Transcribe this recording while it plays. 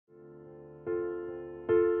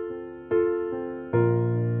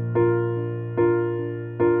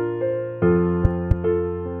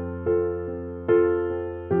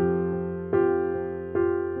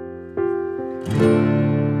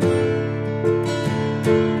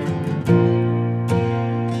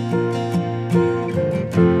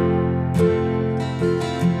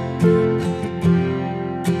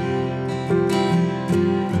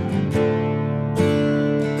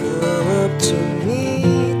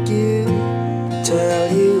tell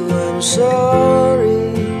you I'm sorry.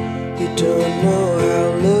 You don't know how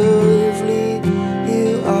lovely you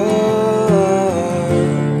are.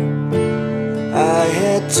 I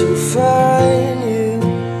had to find you,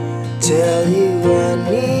 tell you I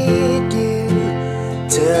need you,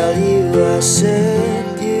 tell you I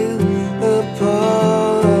set you apart.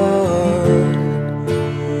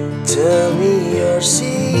 Tell me your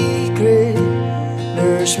secret,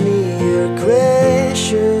 nurse me your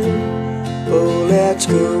question. Oh, let's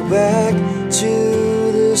go back to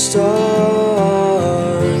the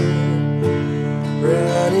start.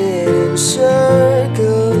 Running in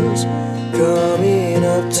circles, coming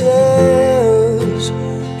up tails,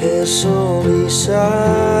 it's only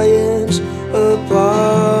science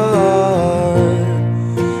apart.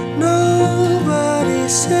 Nobody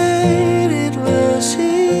said it was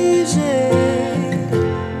easy.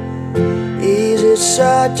 Is it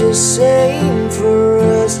such a shame for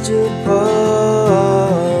us to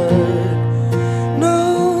part?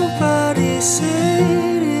 Nobody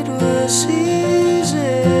said it was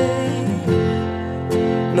easy.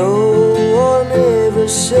 No one ever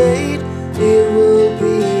said it will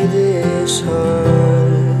be this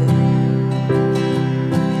hard.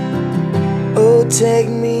 Oh, take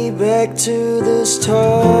me back to the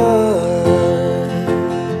start.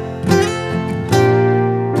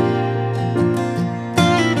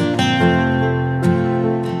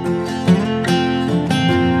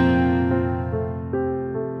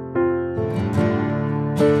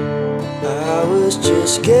 I was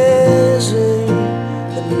just guessing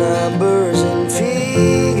the numbers and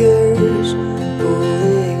figures,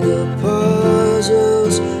 pulling the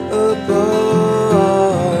puzzles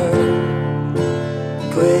apart.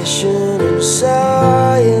 Questioning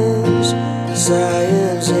science,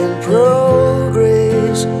 science and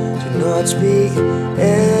progress. Do not speak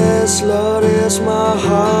as loud as my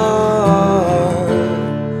heart.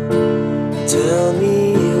 Tell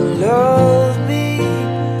me you love me,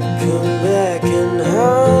 come back and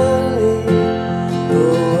hug me. Go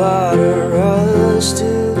water us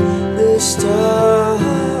to the start.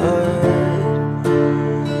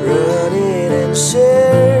 Running in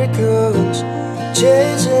circles,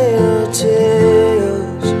 chasing our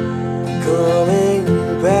tails, coming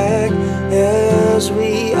back as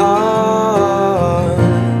we are.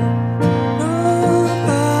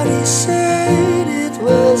 Nobody said it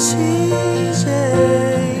was easy.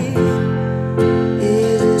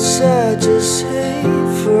 Is it such a shame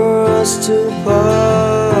for us to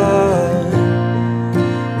part?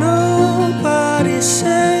 Nobody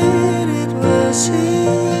said it was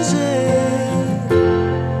easy.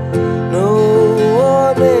 No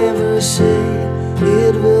one ever said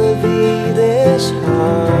it will be this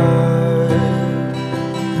hard.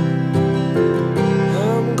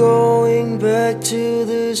 I'm going back to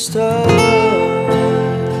the start.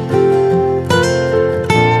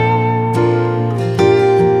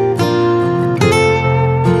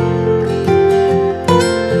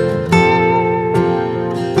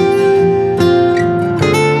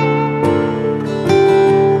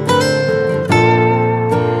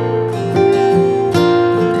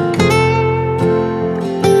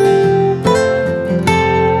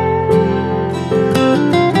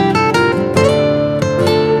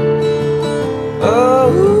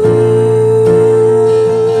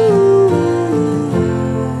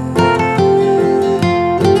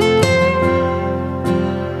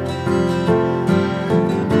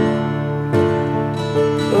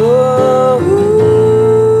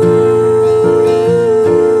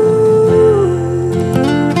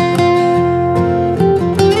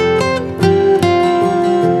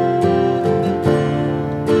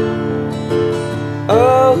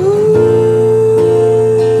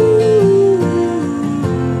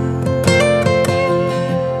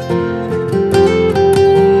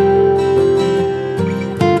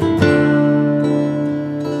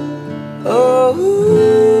 Oh,